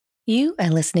You are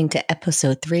listening to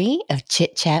episode 3 of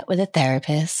Chit Chat with a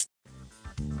Therapist.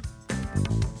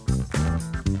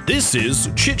 This is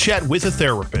Chit Chat with a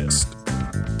Therapist,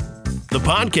 the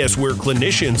podcast where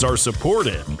clinicians are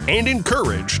supported and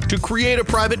encouraged to create a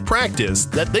private practice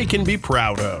that they can be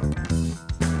proud of.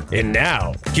 And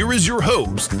now, here is your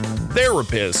host,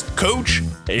 therapist, coach,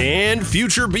 and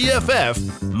future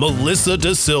BFF, Melissa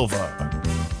Da Silva.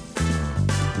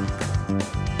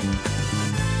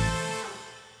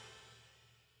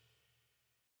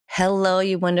 Hello,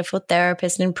 you wonderful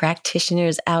therapists and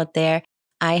practitioners out there.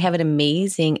 I have an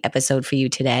amazing episode for you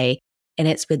today, and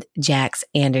it's with Jax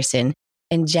Anderson.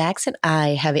 And Jax and I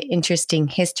have an interesting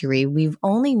history. We've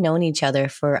only known each other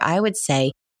for, I would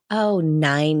say,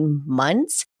 9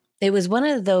 months. It was one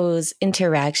of those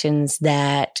interactions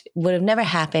that would have never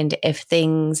happened if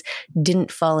things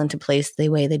didn't fall into place the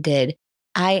way they did.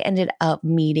 I ended up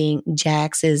meeting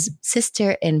Jax's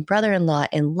sister and brother-in-law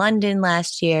in London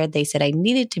last year. They said I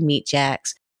needed to meet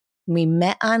Jax. We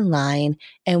met online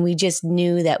and we just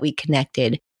knew that we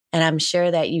connected. And I'm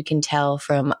sure that you can tell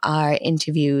from our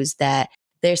interviews that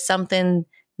there's something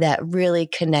that really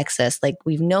connects us. Like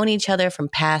we've known each other from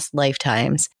past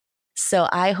lifetimes. So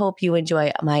I hope you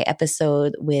enjoy my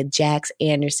episode with Jax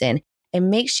Anderson. And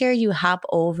make sure you hop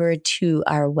over to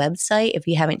our website if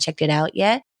you haven't checked it out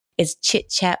yet. It's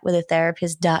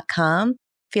chitchatwithatherapist.com.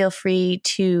 Feel free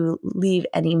to leave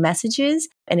any messages.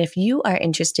 And if you are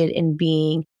interested in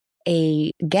being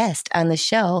a guest on the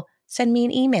show, send me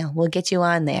an email. We'll get you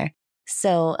on there.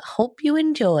 So hope you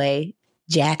enjoy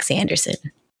Jax Anderson.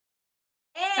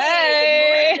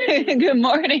 Hey, good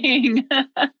morning.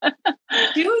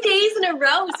 2 days in a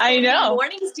row. I know.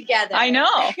 Mornings together. I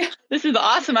know. This is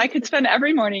awesome. I could spend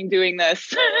every morning doing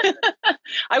this.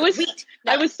 I was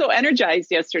so energized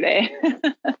yesterday.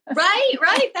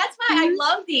 Right. That's why I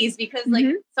love these because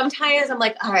sometimes I'm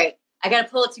like, all right, I got to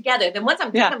pull it together. Then once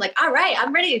I'm done, I'm like, all right,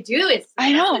 I'm ready to do it.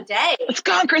 I know. The day. Let's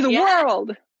conquer the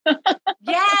world.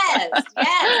 Yes.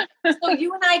 So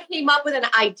you and I came up with an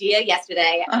idea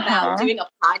yesterday about doing a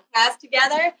podcast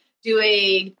together,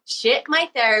 doing Shit My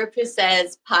Therapist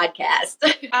Says podcast.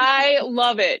 I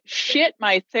love it. Shit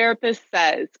My Therapist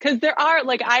Says. Because there are,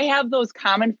 I have those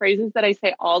common phrases that I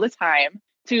say all the time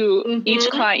to each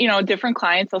client, different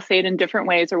clients. I'll say it in different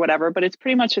ways or whatever, but it's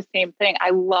pretty much the same thing. I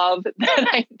love that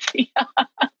idea.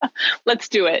 Let's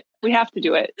do it. We have to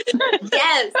do it.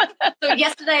 Yes. So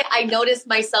yesterday I noticed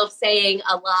myself saying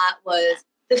a lot was,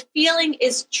 the feeling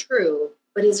is true,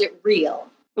 but is it real?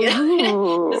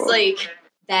 It's like,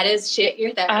 that is shit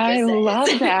your therapist I says. love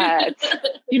that.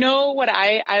 You know what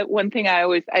one thing I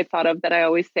thought of that I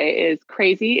always say is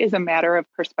crazy is a matter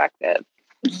of perspective.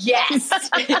 Yes.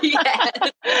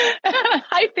 Yes.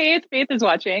 Hi, Faith. Faith is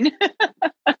watching.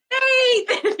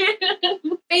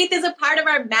 Faith is a part of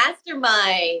our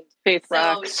mastermind. Faith so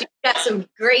rocks. She's got some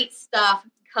great stuff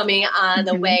coming on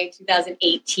the way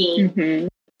 2018.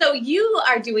 So you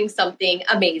are doing something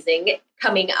amazing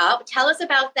coming up. Tell us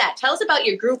about that. Tell us about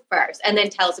your group first, and then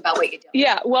tell us about what you're doing.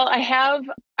 Yeah, well, I have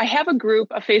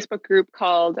a Facebook group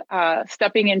called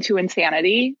Stepping into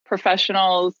Insanity,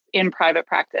 Professionals in Private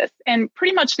Practice. And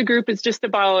pretty much the group is just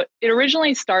about, it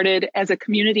originally started as a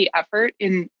community effort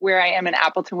in where I am in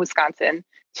Appleton, Wisconsin,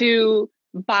 to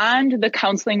bond the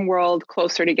counseling world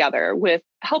closer together with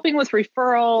helping with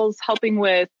referrals, helping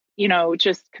with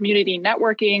just community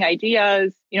networking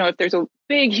ideas. If there's a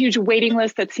big, huge waiting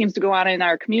list that seems to go on in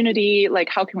our community,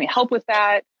 how can we help with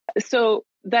that? So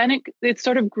then it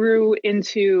sort of grew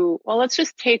into, well, let's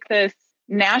just take this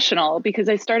national, because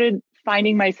I started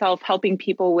finding myself helping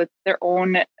people with their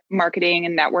own marketing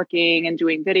and networking and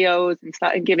doing videos and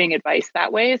stuff and giving advice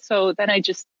that way. So then I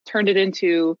just turned it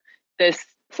into this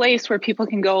place where people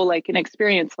can go and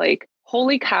experience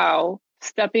holy cow,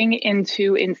 stepping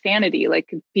into insanity,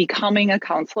 becoming a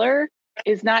counselor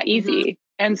is not easy.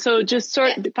 And so just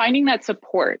sort of finding that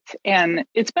support, and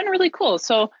it's been really cool.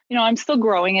 So, I'm still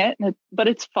growing it, but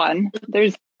it's fun.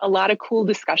 There's a lot of cool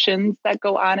discussions that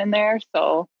go on in there.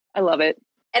 So I love it.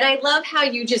 And I love how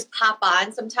you just pop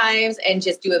on sometimes and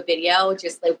just do a video,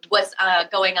 just what's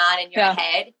going on in your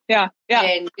head. Yeah.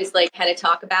 And just kind of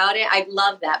talk about it. I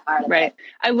love that part of it. Right.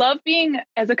 I love being,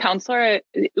 as a counselor,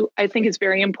 I think it's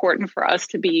very important for us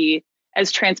to be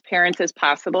as transparent as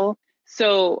possible.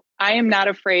 So I am not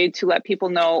afraid to let people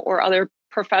know, or other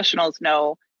professionals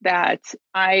know, that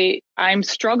I'm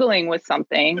struggling with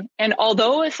something. And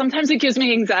although sometimes it gives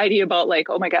me anxiety about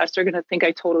oh my gosh, they're going to think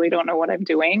I totally don't know what I'm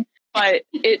doing. But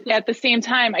at the same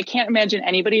time, I can't imagine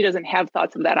anybody doesn't have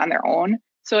thoughts of that on their own.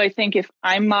 So I think if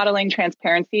I'm modeling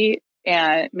transparency,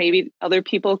 and maybe other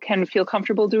people can feel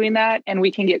comfortable doing that, and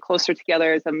we can get closer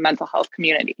together as a mental health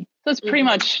community. So it's pretty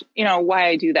much, why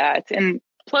I do that. And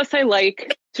plus I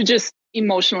like to just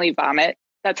emotionally vomit.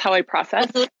 That's how I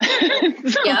process.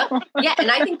 Yeah. And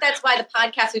I think that's why the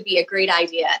podcast would be a great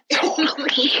idea.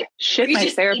 Shit, you my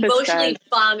just therapist emotionally said.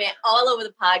 vomit all over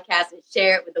the podcast and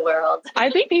share it with the world. I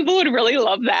think people would really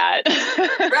love that.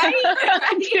 Right?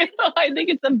 I think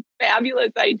it's a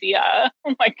fabulous idea.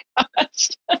 Oh my gosh.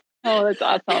 Oh, that's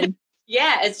awesome.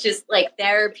 Yeah, it's just like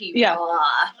therapy. Yeah. Raw.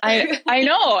 I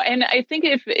know. And I think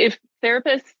if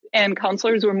therapists and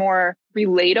counselors were more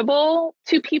relatable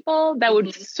to people, that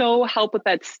would so help with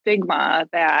that stigma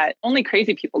that only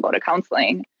crazy people go to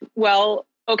counseling. Well,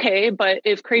 okay, but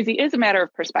if crazy is a matter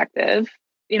of perspective,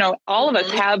 all of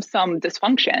us have some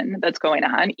dysfunction that's going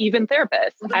on, even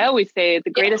therapists. I always say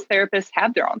the greatest therapists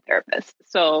have their own therapist.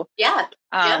 So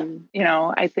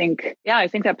I think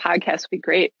that podcast would be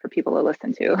great for people to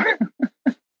listen to.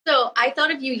 So I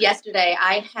thought of you yesterday.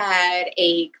 I had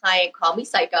a client call me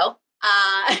psycho.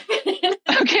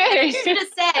 Okay. I should have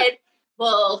said,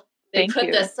 well, they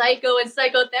put the psycho in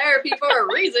psychotherapy for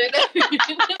a reason.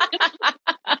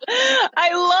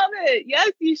 I love it.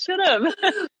 Yes, you should have.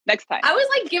 Next time. I was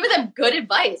like giving them good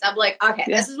advice. I'm like, okay,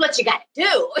 this is what you got to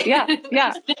do.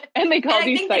 Yeah. And they called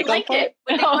you psycho. They liked it,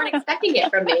 but they weren't expecting it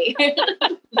from me.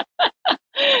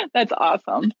 That's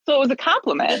awesome. So it was a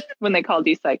compliment when they called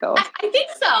you psycho. I think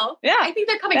so. Yeah. I think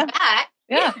they're coming back.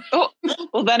 Yeah. Oh,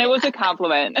 well, then it was a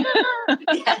compliment.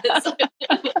 Yes.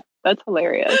 That's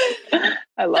hilarious.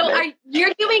 I love it. So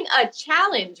you're doing a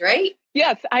challenge, right?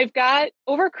 Yes, I've got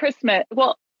over Christmas.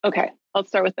 Well, okay, I'll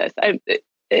start with this.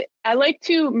 I like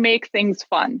to make things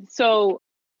fun.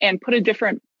 And put a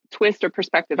different twist or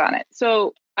perspective on it.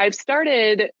 So I've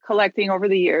started collecting over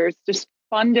the years, just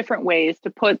fun different ways to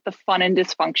put the fun in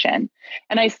dysfunction.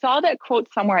 And I saw that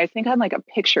quote somewhere, I think on like a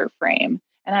picture frame.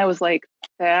 And I was like,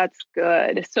 that's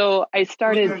good. So I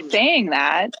started saying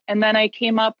that. And then I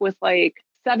came up with like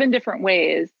 7 different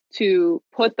ways to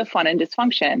put the fun in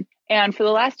dysfunction. And for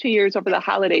the last 2 years over the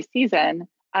holiday season,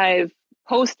 I've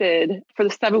posted for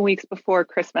the 7 weeks before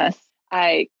Christmas.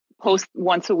 I post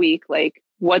once a week, like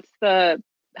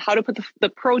how to put the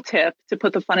pro tip to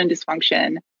put the fun in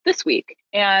dysfunction this week.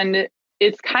 And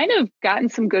it's kind of gotten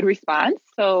some good response.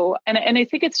 So, and I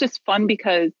think it's just fun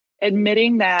because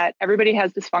admitting that everybody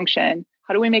has dysfunction,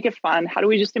 how do we make it fun? How do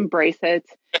we just embrace it?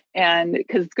 And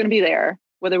because it's going to be there,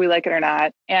 whether we like it or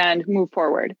not, and move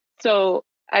forward. So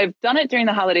I've done it during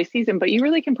the holiday season, but you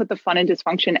really can put the fun in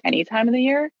dysfunction any time of the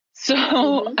year. So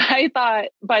I thought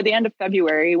by the end of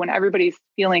February, when everybody's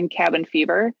feeling cabin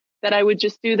fever, that I would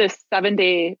just do this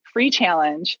 7-day free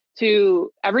challenge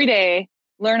to every day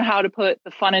learn how to put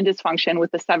the fun in dysfunction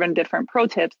with the 7 different pro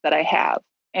tips that I have.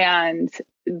 And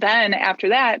then after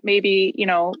that, maybe,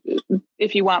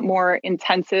 if you want more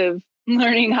intensive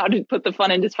learning how to put the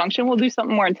fun in dysfunction, we'll do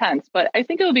something more intense, but I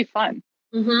think it'll be fun.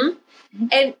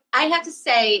 And I have to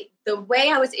say, the way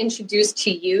I was introduced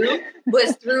to you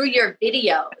was through your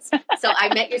videos. So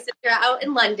I met your sister out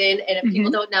in London. And if people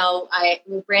don't know, I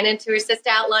ran into her sister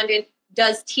out in London,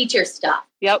 does teacher stuff.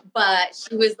 Yep. But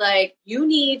she was like, you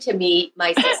need to meet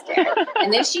my sister.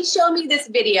 And then she showed me this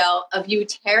video of you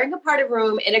tearing apart a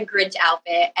room in a Grinch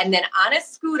outfit and then on a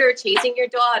scooter chasing your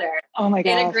daughter in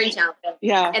a Grinch outfit.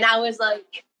 Yeah. And I was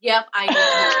like, yep, I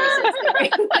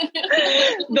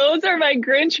know. Those are my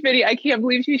Grinch video. I can't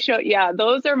believe she showed. Yeah,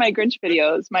 those are my Grinch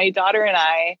videos. My daughter and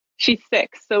I, she's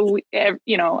 6. So, I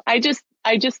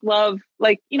just love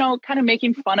kind of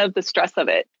making fun of the stress of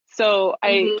it. So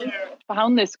I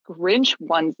found this Grinch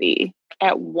onesie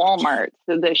at Walmart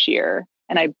this year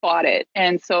and I bought it.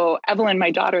 And so Evelyn,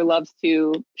 my daughter,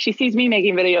 she sees me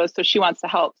making videos, so she wants to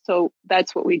help. So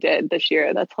that's what we did this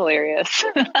year. That's hilarious.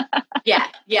 Yeah.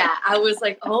 I was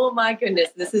like, oh my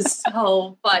goodness, this is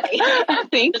so funny.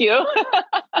 Thank you.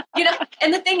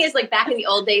 And the thing is, like back in the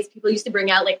old days, people used to bring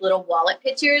out like little wallet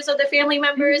pictures of their family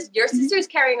members. Your sister's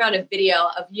carrying around a video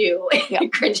of you in a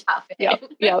Grinch outfit.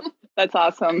 Yep. That's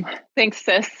awesome. Thanks,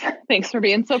 sis. Thanks for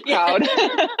being so proud.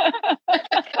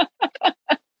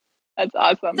 That's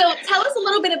awesome. So tell us a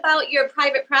little bit about your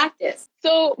private practice.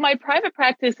 So my private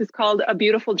practice is called A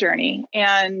Beautiful Journey,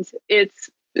 and it's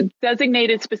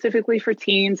designated specifically for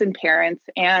teens and parents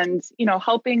and,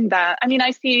 helping that. I mean,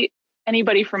 I see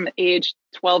anybody from age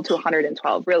 12 to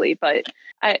 112 really, but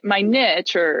my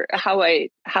niche or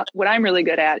what I'm really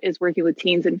good at is working with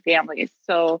teens and families.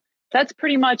 So that's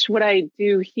pretty much what I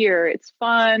do here. It's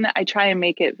fun. I try and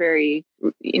make it very,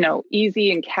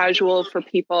 easy and casual for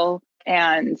people.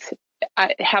 And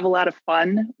I have a lot of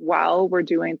fun while we're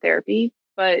doing therapy,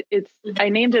 but I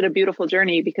named it A Beautiful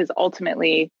Journey because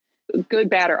ultimately, good,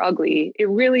 bad, or ugly, it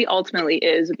really ultimately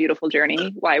is a beautiful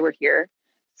journey why we're here.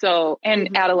 So,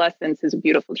 and adolescence is a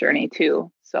beautiful journey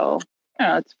too. So,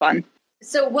 it's fun.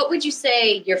 So what would you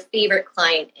say your favorite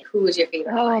client is? Who is your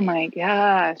favorite client? Oh my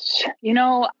gosh.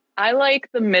 I like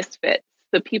the misfits,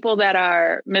 the people that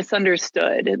are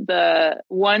misunderstood, the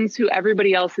ones who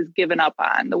everybody else has given up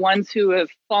on, the ones who have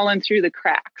fallen through the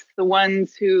cracks, the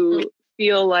ones who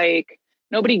feel like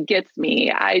nobody gets me.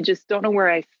 I just don't know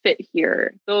where I fit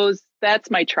here.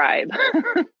 That's my tribe.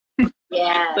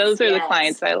 Yeah. Those are the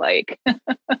clients I like.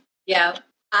 Yeah.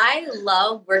 I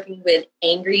love working with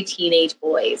angry teenage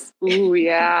boys. Ooh,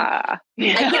 yeah. I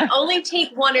can only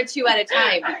take one or two at a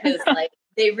time because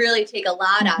they really take a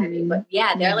lot out of me. But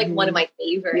yeah, they're like one of my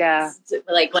favorites. Yeah.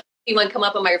 Like when anyone come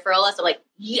up on my referral list, I'm like,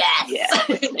 yes.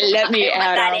 Let me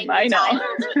add them. I know.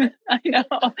 I know.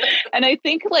 And I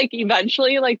think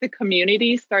eventually the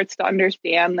community starts to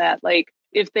understand that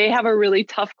if they have a really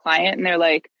tough client and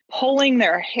they're pulling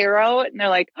their hair out and they're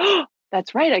like, oh,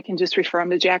 that's right, I can just refer them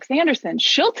to Jax Anderson.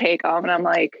 She'll take them. And I'm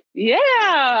like, yeah,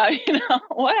 I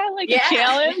like a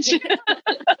challenge.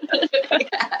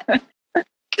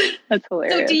 That's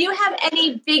hilarious. So do you have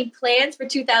any big plans for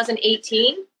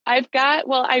 2018? I've got,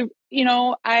 I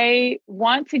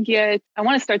want to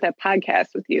start that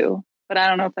podcast with you, but I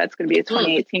don't know if that's going to be a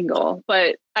 2018 goal,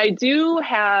 but I do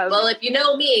have. Well, if you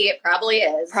know me, it probably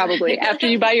is. Probably after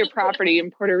you buy your property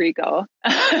in Puerto Rico.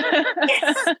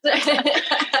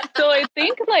 So I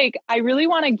think I really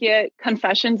want to get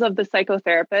Confessions of the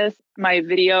Psychotherapist, my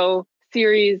video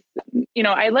series.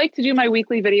 I like to do my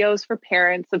weekly videos for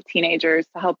parents of teenagers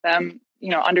to help them,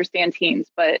 understand teens,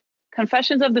 but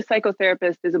Confessions of the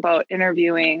Psychotherapist is about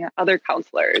interviewing other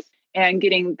counselors and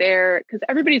getting because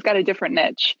everybody's got a different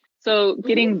niche. So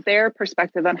getting their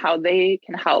perspective on how they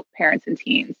can help parents and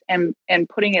teens and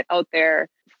putting it out there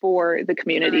for the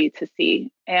community to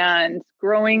see and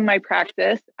growing my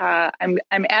practice. I'm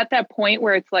at that point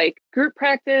where it's group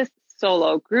practice,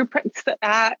 solo, group,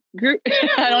 group.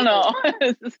 I don't know.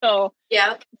 So,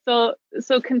 yeah. So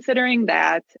considering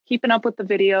that, keeping up with the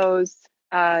videos,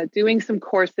 doing some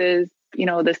courses,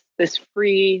 this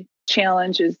free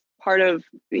challenge is part of,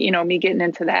 me getting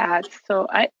into that. So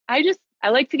I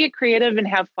like to get creative and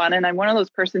have fun. And I'm one of those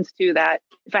persons too, that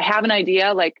if I have an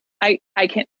idea, I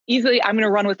can easily, I'm going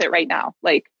to run with it right now.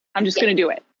 I'm just going to do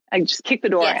it. I just kick the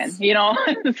door in,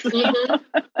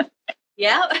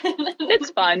 Yeah. It's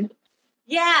fun.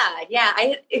 Yeah.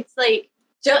 It's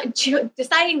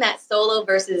deciding that solo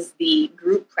versus the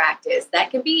group practice,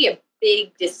 that can be a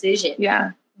big decision.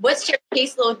 Yeah. What's your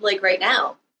caseload like right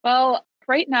now? Well,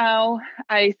 right now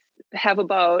I have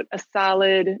about a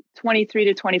solid 23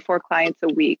 to 24 clients a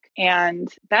week.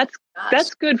 And that's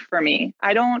good for me.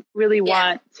 I don't really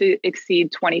want to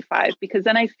exceed 25 because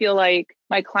then I feel like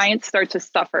my clients start to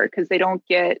suffer because they don't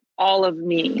get all of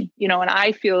me, and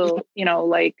I feel,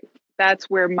 that's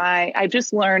where I've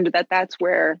just learned that's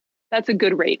a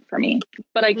good rate for me.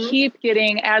 But I keep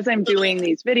getting, as I'm doing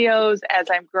these videos, as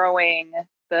I'm growing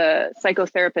the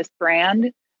psychotherapist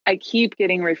brand, I keep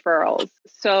getting referrals.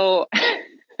 So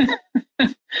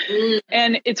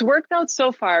and it's worked out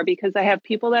so far because I have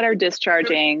people that are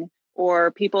discharging or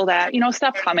people that,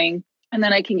 stop coming, and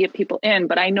then I can get people in.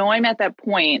 But I know I'm at that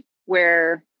point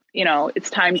where, it's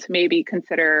time to maybe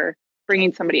consider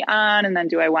bringing somebody on. And then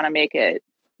do I want to make it,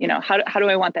 how do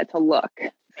I want that to look?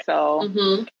 So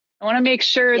I want to make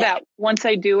sure that once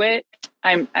I do it,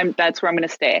 that's where I'm going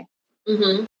to stay.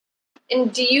 Mm-hmm.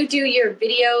 And do you do your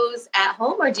videos at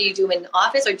home or do you do in the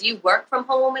office or do you work from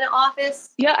home in an office?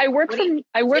 Yeah,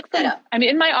 I'm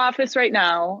in my office right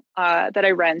now that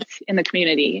I rent in the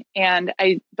community.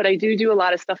 But I do a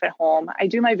lot of stuff at home. I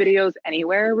do my videos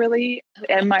anywhere really,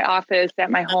 in my office, at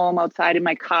my home, outside, in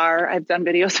my car. I've done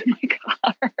videos in my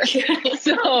car.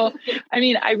 So,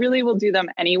 I really will do them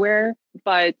anywhere,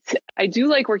 but I do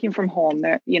like working from home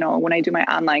there, when I do my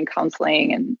online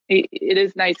counseling, and it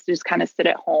is nice to just kind of sit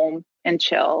at home and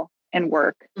chill and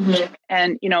work. Mm-hmm.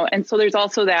 And so there's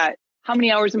also that, how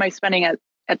many hours am I spending at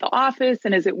the office,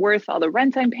 and is it worth all the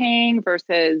rent I'm paying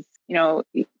versus,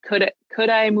 could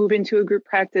I move into a group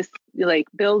practice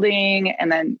building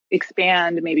and then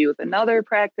expand maybe with another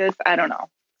practice? I don't know.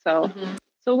 So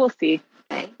we'll see.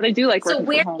 But I do like working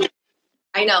from home.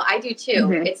 I know, I do too.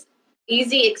 Mm-hmm. It's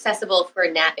easy, accessible for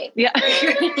napping. Yeah.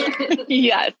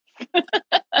 Yes.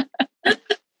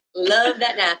 Love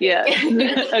that napping. Yeah,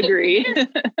 agree.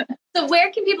 So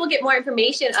where can people get more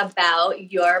information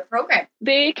about your program?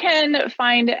 They can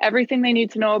find everything they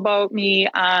need to know about me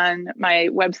on my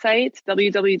website,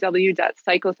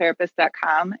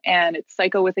 www.psychotherapist.com. And it's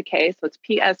psycho with a K, so it's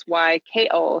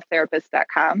PSYKO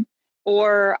therapist.com.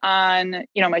 or on,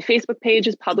 my Facebook page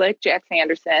is public, Jax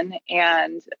Anderson,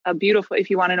 and if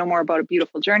you want to know more about A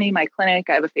Beautiful Journey, my clinic,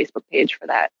 I have a Facebook page for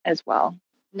that as well.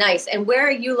 Nice. And where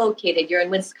are you located? You're in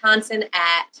Wisconsin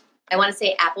at, I want to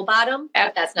say Apple Bottom,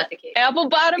 but that's not the case. Apple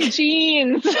Bottom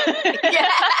Jeans.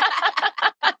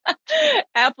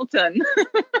 Appleton.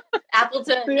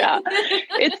 Yeah.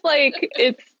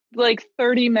 It's like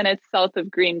 30 minutes south of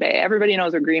Green Bay. Everybody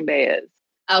knows where Green Bay is.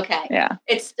 Okay. Yeah.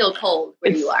 It's still cold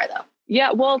where you are though.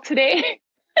 Yeah. Well, today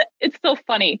it's so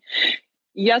funny.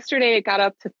 Yesterday it got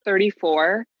up to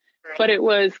 34, but it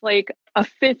was like a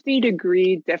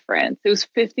 50-degree difference. It was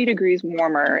 50 degrees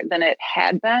warmer than it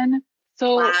had been.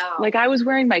 So like I was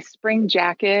wearing my spring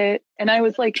jacket and I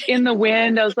was like in the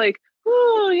wind. I was like,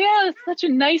 oh yeah, it's such a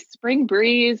nice spring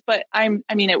breeze. But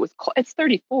it was cold. It's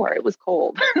 34. It was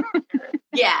cold.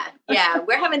 Yeah.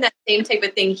 We're having that same type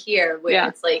of thing here where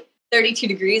it's like 32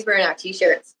 degrees. We're in our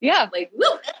t-shirts. Yeah. Like, woo,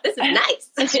 this is nice.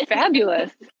 It's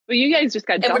fabulous. But you guys just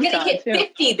got dumped on. And we're going to hit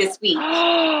 50 this week.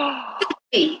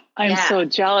 50. I'm so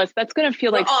jealous. That's going to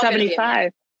feel like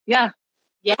 75. Yeah.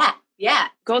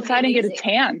 Go outside and get a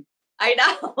tan. I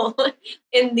know.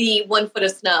 In the 1 foot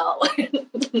of snow.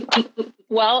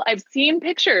 Well, I've seen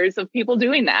pictures of people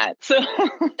doing that. So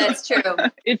that's true.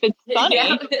 If it's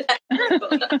funny.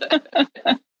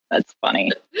 That's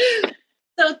funny.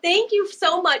 So thank you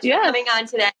so much for coming on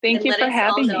today. Thank you for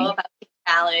having me. About the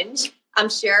challenge. I'm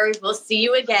sure we'll see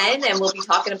you again and we'll be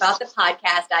talking about the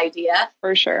podcast idea.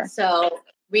 For sure. So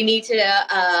we need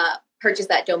to purchase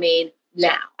that domain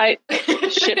now.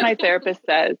 Shit my therapist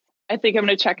says. I think I'm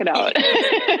going to check it out.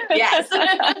 Yes.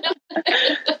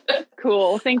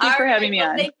 Cool. Thank you for having me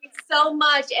on. Thank you so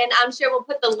much. And I'm sure we'll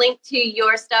put the link to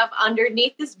your stuff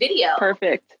underneath this video.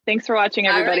 Perfect. Thanks for watching,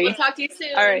 everybody. All right, we'll talk to you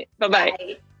soon. All right. Bye-bye.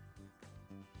 Bye.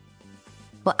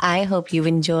 Well, I hope you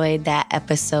enjoyed that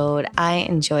episode. I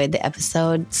enjoyed the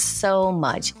episode so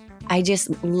much. I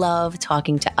just love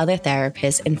talking to other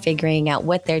therapists and figuring out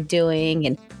what they're doing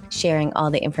and sharing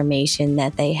all the information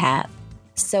that they have.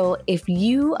 So if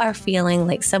you are feeling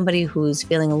like somebody who's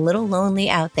feeling a little lonely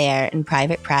out there in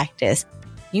private practice,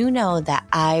 you know that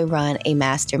I run a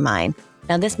mastermind.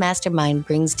 Now, this mastermind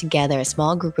brings together a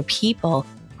small group of people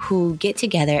who get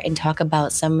together and talk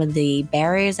about some of the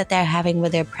barriers that they're having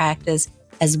with their practice,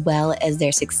 as well as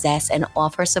their success, and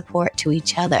offer support to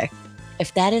each other.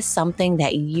 If that is something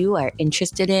that you are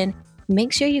interested in,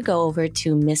 make sure you go over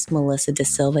to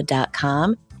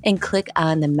MissMelissaDaSilva.com and click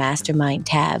on the Mastermind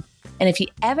tab. And if you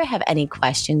ever have any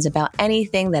questions about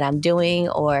anything that I'm doing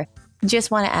or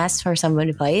just want to ask for some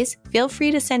advice, feel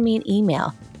free to send me an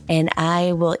email and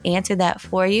I will answer that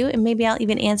for you. And maybe I'll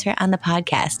even answer it on the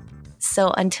podcast.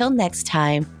 So until next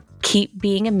time, keep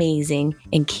being amazing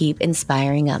and keep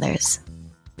inspiring others.